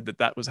somebody said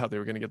that was how they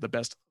were going to get the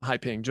best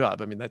high-paying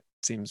job. I mean, that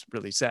seems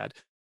really sad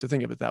to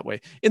think of it that way.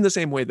 In the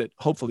same way that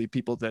hopefully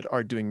people that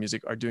are doing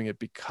music are doing it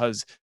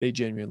because they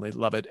genuinely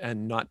love it,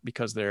 and not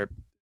because their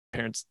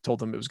parents told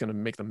them it was going to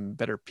make them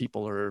better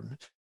people, or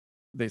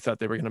they thought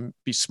they were going to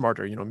be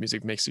smarter.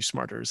 Music makes you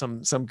smarter,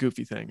 some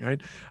goofy thing,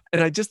 right?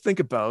 And I just think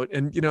about,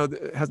 and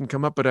it hasn't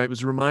come up, but I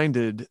was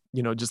reminded,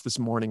 just this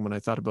morning when I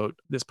thought about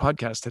this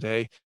podcast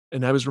today,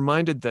 and I was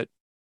reminded that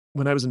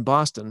when I was in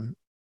Boston,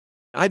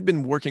 I'd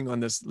been working on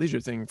this leisure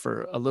thing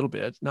for a little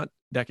bit, not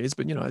decades,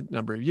 but a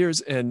number of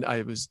years, and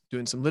I was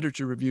doing some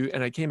literature review,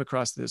 and I came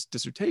across this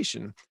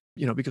dissertation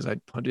because I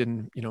put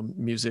in,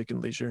 music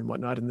and leisure and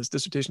whatnot, and this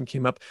dissertation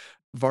came up.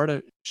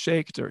 Varda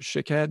Shaked or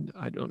Shickhead,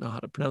 I don't know how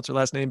to pronounce her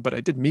last name, but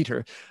I did meet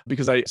her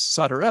because I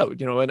sought her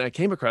out, and I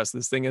came across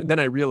this thing, and then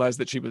I realized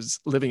that she was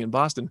living in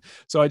Boston.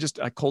 So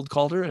I cold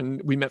called her,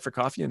 and we met for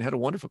coffee and had a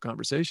wonderful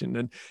conversation.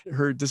 And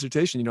her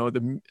dissertation,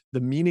 the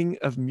meaning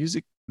of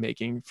music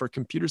making for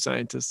computer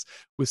scientists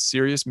with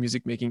serious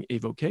music making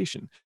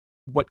avocation.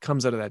 What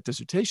comes out of that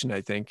dissertation,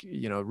 I think,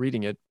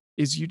 reading it,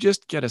 is you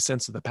just get a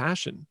sense of the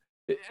passion.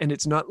 And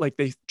it's not like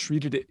they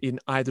treated it in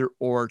either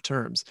or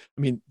terms.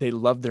 I mean, they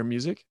love their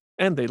music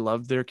and they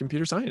love their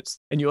computer science.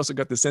 And you also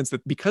got the sense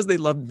that because they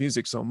loved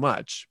music so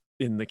much,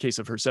 in the case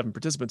of her 7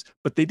 participants,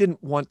 but they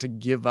didn't want to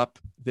give up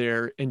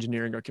their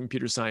engineering or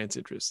computer science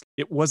interests.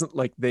 It wasn't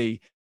like they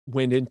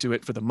went into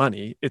it for the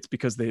money. It's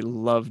because they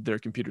loved their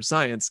computer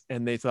science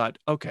and they thought,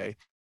 okay,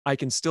 I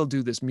can still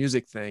do this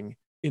music thing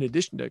in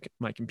addition to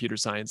my computer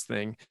science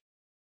thing.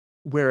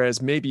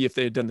 Whereas maybe if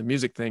they had done the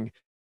music thing,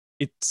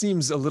 it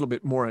seems a little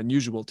bit more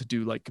unusual to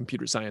do like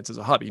computer science as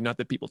a hobby. Not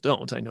that people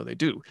don't, I know they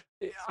do.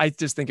 I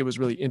just think it was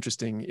really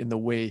interesting in the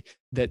way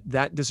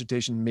that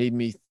dissertation made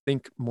me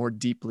think more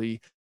deeply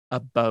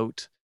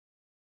about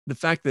the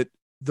fact that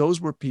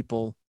those were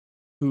people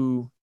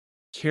who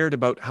cared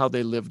about how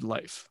they lived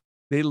life.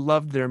 They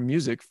loved their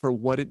music for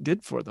what it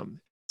did for them.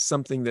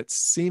 Something that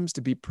seems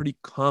to be pretty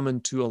common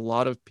to a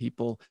lot of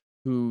people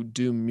who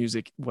do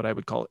music, what I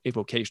would call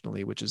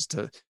avocationally, which is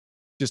to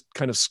just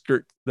kind of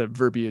skirt the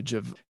verbiage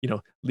of,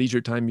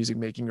 leisure time music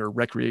making or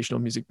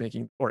recreational music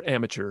making or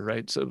amateur,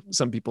 right? So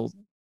some people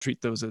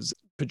treat those as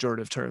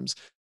pejorative terms.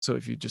 So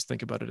if you just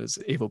think about it as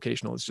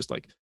avocational, it's just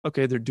like,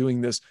 okay, they're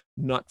doing this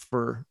not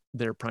for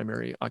their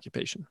primary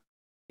occupation.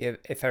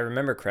 If I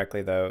remember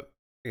correctly, though,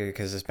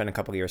 because it's been a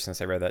couple of years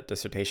since I read that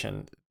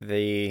dissertation,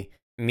 the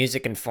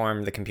music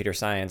informed the computer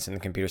science and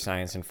the computer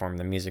science informed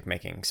the music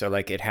making. So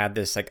like it had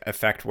this like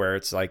effect where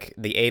it's like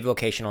the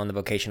avocational and the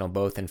vocational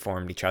both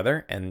informed each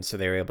other, and so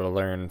they were able to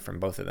learn from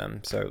both of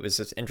them. So it was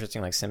this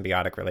interesting like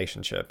symbiotic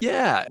relationship.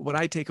 Yeah, what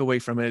I take away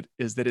from it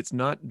is that it's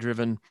not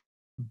driven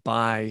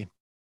by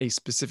a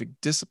specific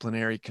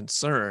disciplinary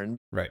concern.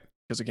 Right.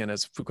 Because again,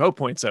 as Foucault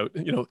points out,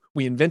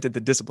 we invented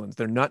the disciplines.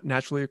 They're not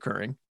naturally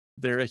occurring.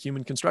 They're a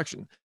human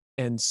construction.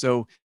 And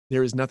so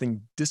there is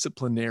nothing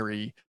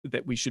disciplinary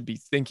that we should be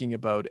thinking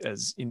about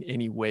as in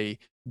any way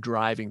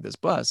driving this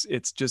bus.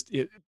 It's just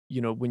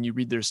when you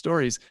read their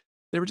stories,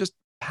 they were just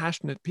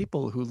passionate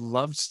people who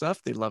loved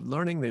stuff. They loved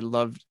learning. They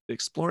loved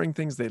exploring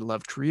things. They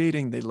loved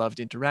creating. They loved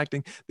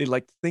interacting. They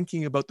liked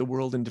thinking about the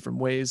world in different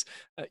ways,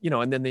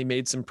 and then they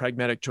made some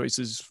pragmatic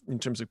choices in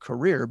terms of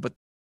career, but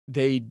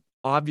they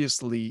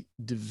obviously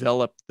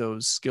developed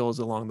those skills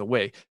along the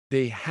way.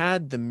 They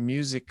had the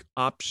music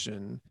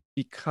option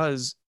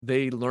because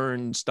they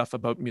learned stuff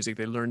about music.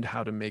 They learned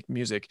how to make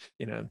music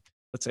in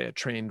let's say, a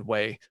trained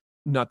way.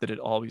 Not that it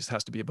always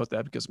has to be about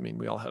that, because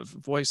we all have a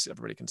voice,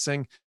 everybody can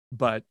sing,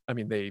 but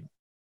they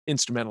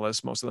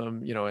instrumentalists, most of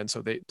them, and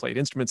so they played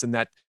instruments, and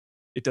that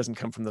it doesn't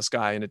come from the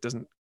sky, and it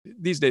doesn't.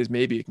 These days,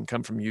 maybe it can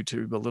come from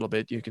YouTube a little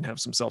bit. You can have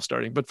some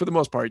self-starting, but for the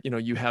most part,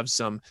 you have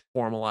some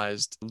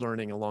formalized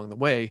learning along the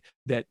way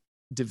that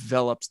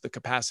develops the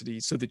capacity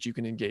so that you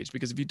can engage.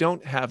 Because if you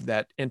don't have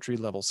that entry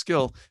level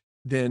skill,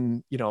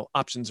 then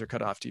options are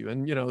cut off to you.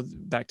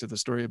 And back to the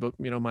story about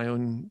my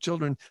own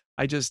children,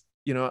 I just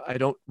I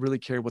don't really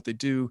care what they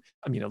do.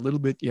 A little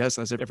bit, yes,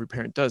 as every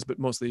parent does, but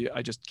mostly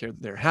I just care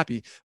that they're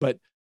happy. But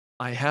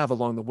I have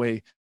along the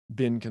way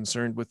been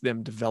concerned with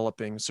them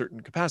developing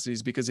certain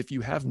capacities, because if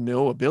you have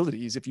no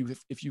abilities, if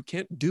you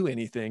can't do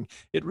anything,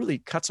 it really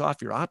cuts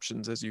off your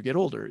options as you get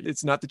older.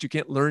 It's not that you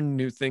can't learn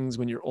new things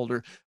when you're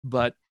older,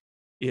 but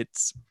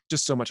it's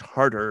just so much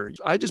harder.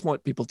 I just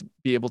want people to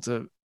be able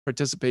to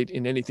participate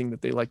in anything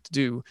that they like to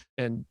do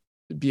and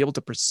be able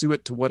to pursue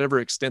it to whatever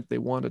extent they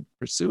want to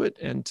pursue it,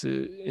 and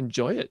to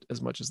enjoy it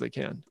as much as they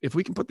can. If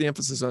we can put the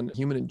emphasis on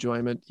human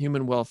enjoyment,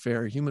 human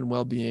welfare, human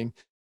well-being,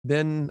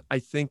 then I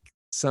think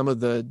some of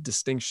the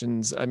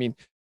distinctions,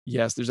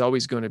 yes, there's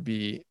always going to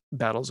be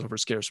battles over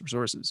scarce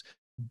resources,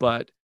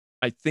 but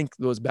I think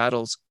those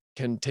battles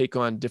can take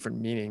on different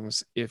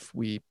meanings if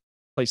we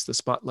place the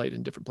spotlight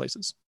in different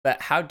places.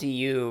 But how do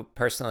you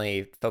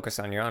personally focus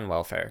on your own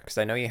welfare? Because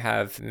I know you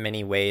have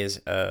many ways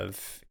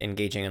of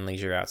engaging in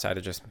leisure outside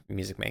of just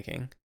music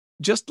making.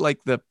 Just like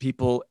the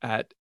people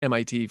at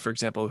MIT, for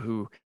example,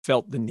 who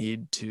felt the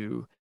need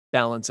to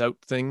balance out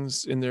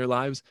things in their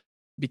lives,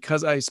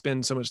 because I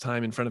spend so much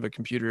time in front of a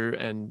computer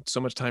and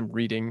so much time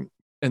reading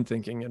and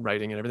thinking and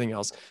writing and everything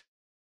else,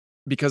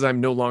 because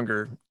I'm no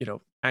longer,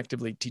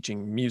 actively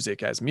teaching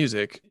music as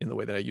music in the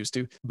way that I used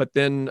to. But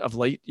then of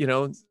late,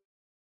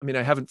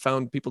 I haven't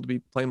found people to be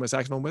playing my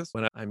saxophone with.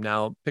 When I'm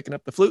now picking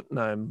up the flute and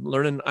I'm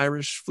learning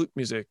Irish flute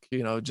music,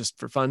 just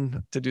for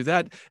fun to do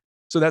that.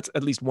 So that's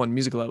at least one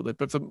musical outlet.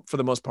 But for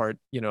the most part,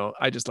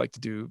 I just like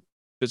to do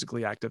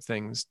physically active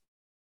things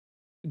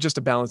just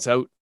to balance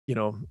out,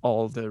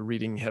 all the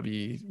reading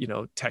heavy,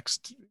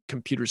 text,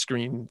 computer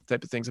screen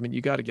type of things. I mean,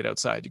 you got to get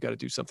outside, you got to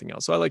do something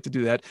else. So I like to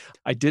do that.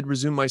 I did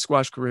resume my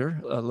squash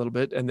career a little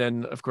bit. And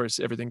then, of course,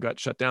 everything got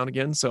shut down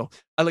again. So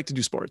I like to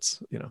do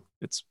sports.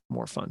 It's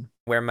more fun.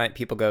 Where might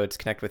people go to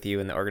connect with you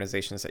and the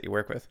organizations that you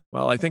work with?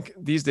 Well, I think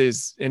these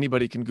days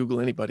anybody can Google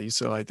anybody.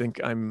 So I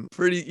think I'm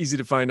pretty easy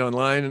to find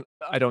online.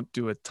 I don't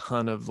do a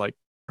ton of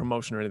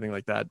promotion or anything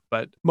like that,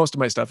 but most of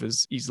my stuff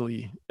is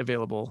easily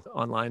available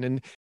online.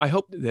 And I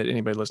hope that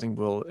anybody listening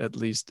will at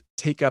least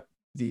take up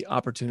the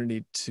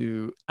opportunity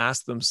to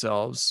ask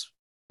themselves,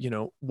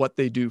 what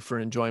they do for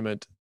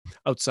enjoyment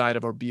outside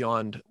of or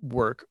beyond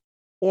work.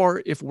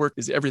 Or if work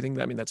is everything,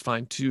 I mean, that's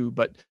fine too.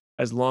 But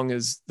as long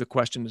as the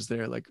question is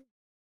there,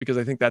 because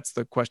I think that's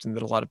the question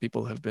that a lot of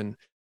people have been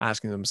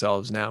asking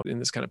themselves now in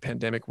this kind of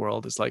pandemic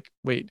world is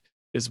wait,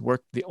 is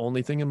work the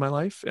only thing in my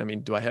life? I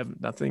mean, do I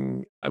have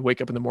nothing? I wake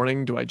up in the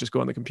morning, do I just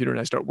go on the computer and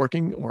I start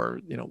working,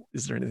 or,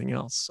 is there anything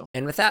else? So.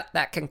 And with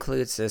that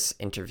concludes this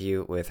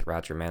interview with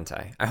Roger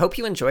Manti. I hope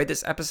you enjoyed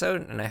this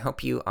episode, and I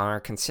hope you are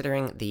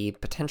considering the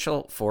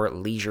potential for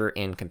leisure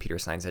in computer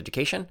science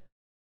education.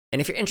 And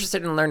if you're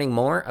interested in learning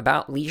more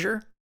about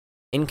leisure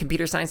in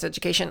computer science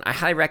education, I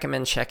highly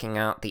recommend checking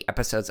out the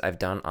episodes I've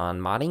done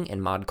on modding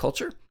and mod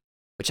culture,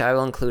 which I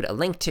will include a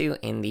link to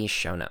in the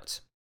show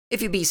notes.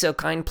 If you'd be so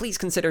kind, please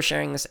consider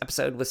sharing this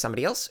episode with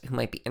somebody else who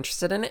might be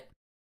interested in it.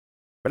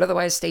 But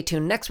otherwise, stay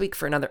tuned next week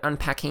for another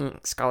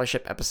Unpacking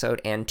Scholarship episode,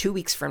 and 2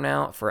 weeks from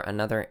now for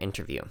another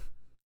interview.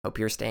 Hope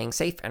you're staying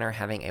safe and are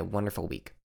having a wonderful week.